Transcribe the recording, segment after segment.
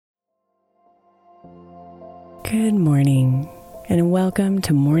Good morning, and welcome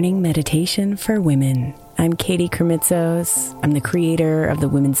to Morning Meditation for Women. I'm Katie Kremitzos. I'm the creator of the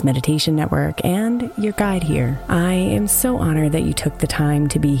Women's Meditation Network and your guide here. I am so honored that you took the time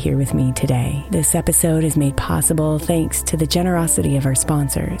to be here with me today. This episode is made possible thanks to the generosity of our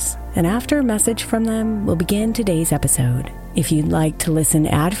sponsors. And after a message from them, we'll begin today's episode. If you'd like to listen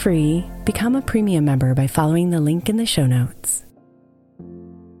ad-free, become a premium member by following the link in the show notes.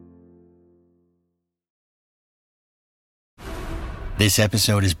 This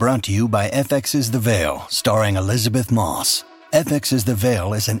episode is brought to you by FX's The Veil, starring Elizabeth Moss. FX's The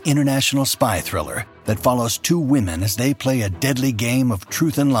Veil is an international spy thriller that follows two women as they play a deadly game of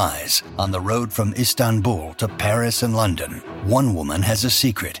truth and lies on the road from Istanbul to Paris and London. One woman has a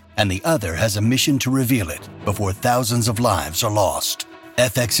secret, and the other has a mission to reveal it before thousands of lives are lost.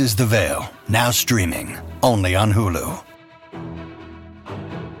 FX's The Veil, now streaming, only on Hulu.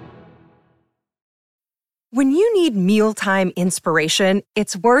 When you need mealtime inspiration,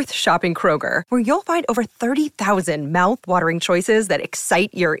 it's worth shopping Kroger, where you'll find over 30,000 mouth-watering choices that excite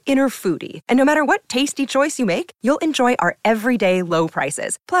your inner foodie. And no matter what tasty choice you make, you'll enjoy our everyday low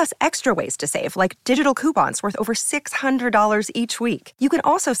prices, plus extra ways to save, like digital coupons worth over $600 each week. You can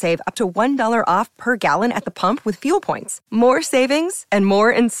also save up to $1 off per gallon at the pump with fuel points. More savings and more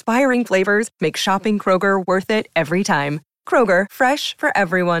inspiring flavors make shopping Kroger worth it every time. Kroger, fresh for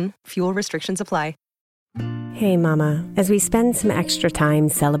everyone. Fuel restrictions apply. Hey Mama, as we spend some extra time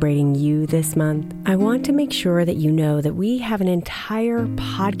celebrating you this month, I want to make sure that you know that we have an entire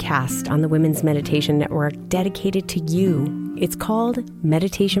podcast on the Women's Meditation Network dedicated to you. It's called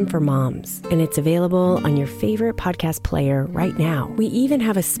Meditation for Moms, and it's available on your favorite podcast player right now. We even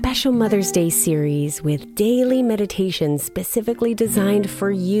have a special Mother's Day series with daily meditations specifically designed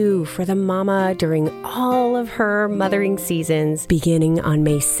for you, for the mama, during all of her mothering seasons, beginning on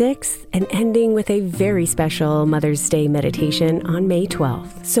May 6th and ending with a very special Mother's Day meditation on May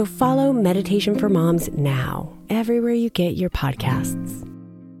 12th. So follow Meditation for Moms now, everywhere you get your podcasts.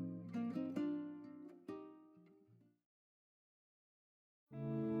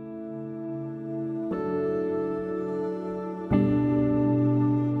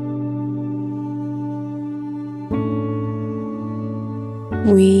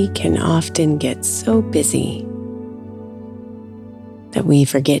 We can often get so busy that we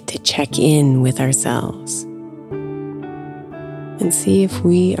forget to check in with ourselves and see if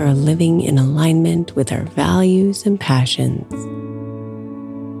we are living in alignment with our values and passions.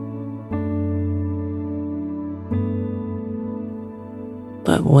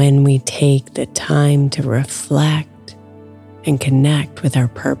 But when we take the time to reflect and connect with our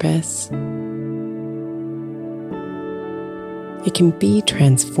purpose, it can be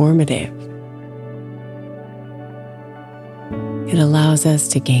transformative. It allows us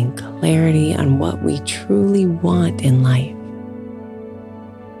to gain clarity on what we truly want in life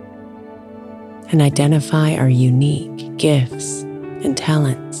and identify our unique gifts and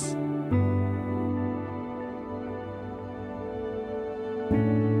talents.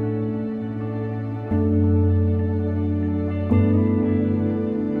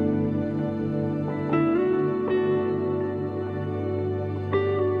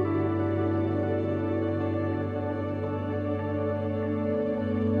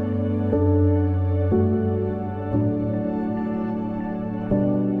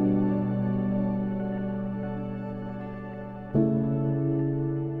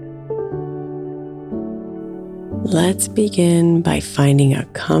 Let's begin by finding a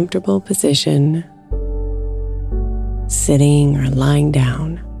comfortable position, sitting or lying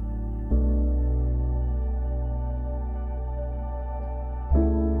down.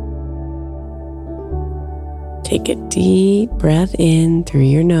 Take a deep breath in through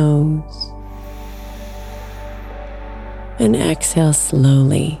your nose and exhale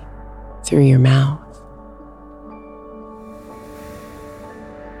slowly through your mouth.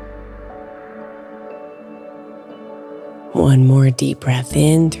 One more deep breath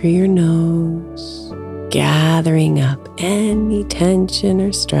in through your nose, gathering up any tension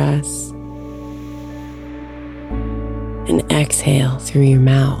or stress. And exhale through your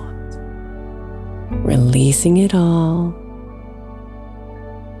mouth, releasing it all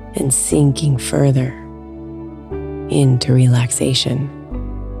and sinking further into relaxation.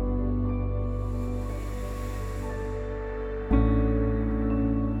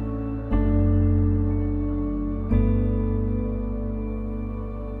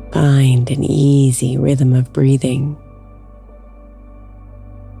 Find an easy rhythm of breathing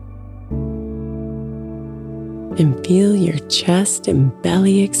and feel your chest and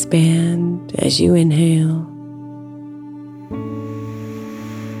belly expand as you inhale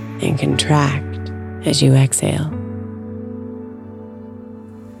and contract as you exhale.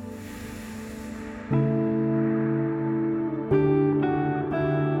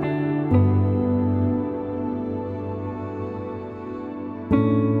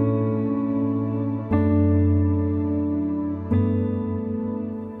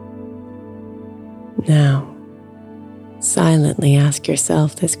 Now, silently ask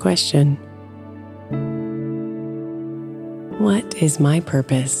yourself this question: what is my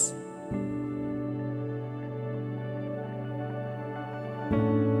purpose?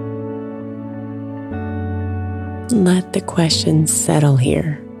 Let the question settle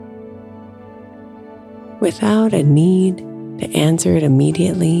here, without a need to answer it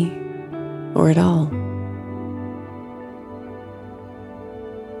immediately or at all,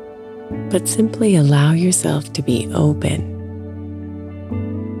 but simply allow yourself to be open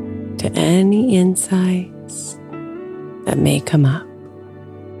to any insights that may come up.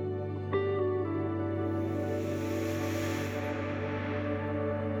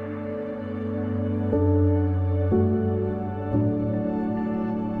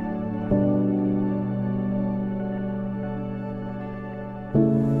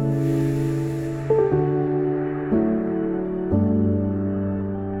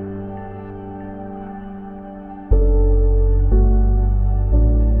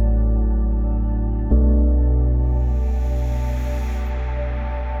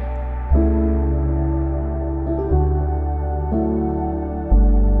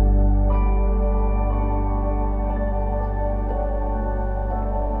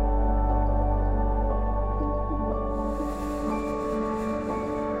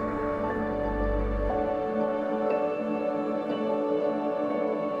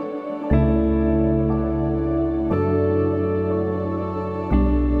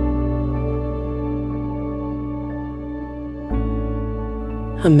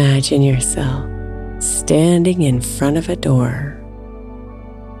 Imagine yourself standing in front of a door.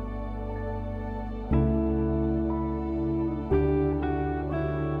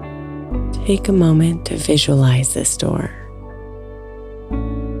 Take a moment to visualize this door,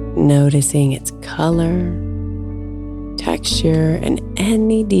 noticing its color, texture, and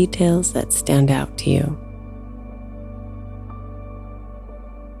any details that stand out to you.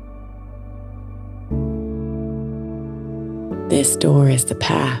 This door is the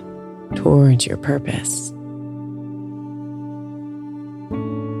path towards your purpose.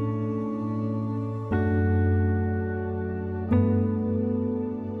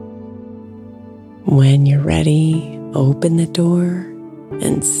 When you're ready, open the door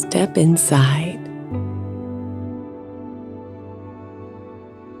and step inside.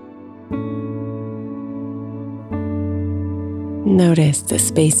 Notice the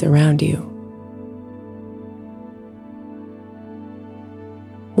space around you.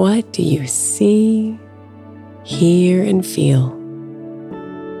 What do you see, hear, and feel?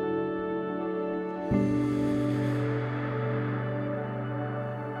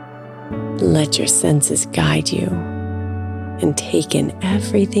 Let your senses guide you and take in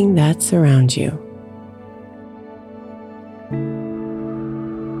everything that surrounds you.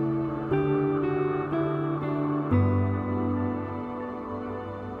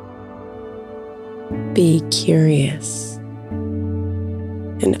 Be curious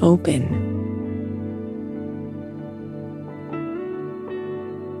and open.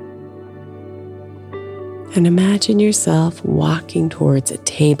 And imagine yourself walking towards a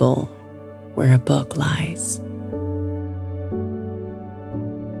table where a book lies.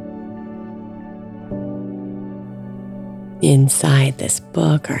 Inside this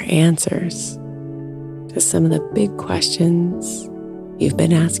book are answers to some of the big questions you've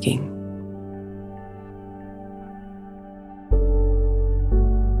been asking.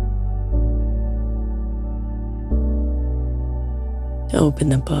 Open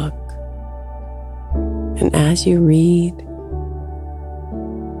the book, and as you read,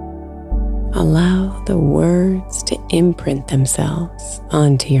 allow the words to imprint themselves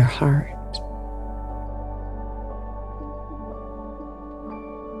onto your heart.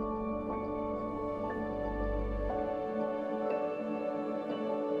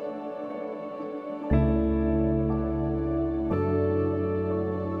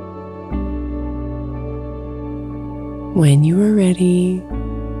 When you are ready,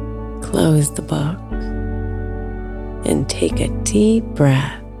 close the book and take a deep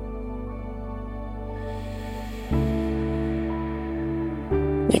breath.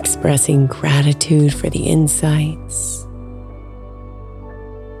 Expressing gratitude for the insights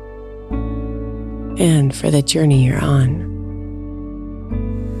and for the journey you're on.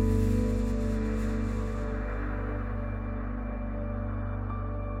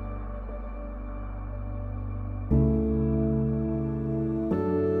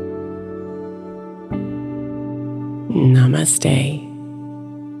 Namaste.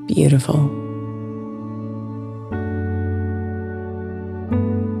 Beautiful.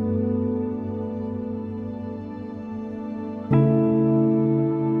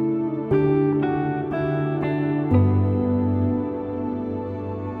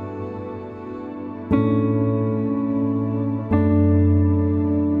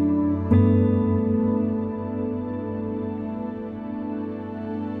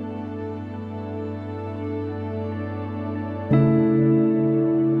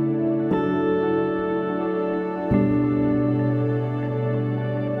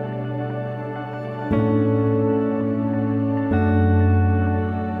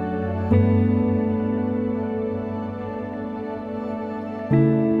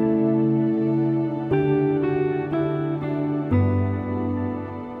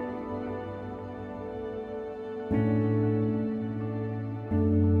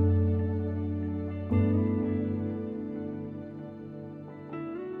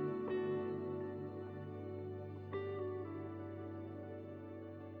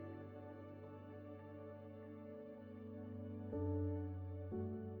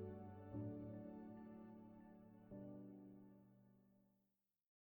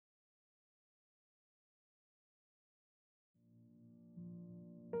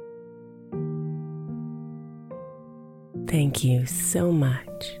 Thank you so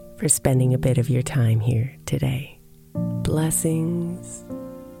much for spending a bit of your time here today. Blessings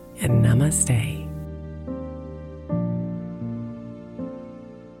and namaste.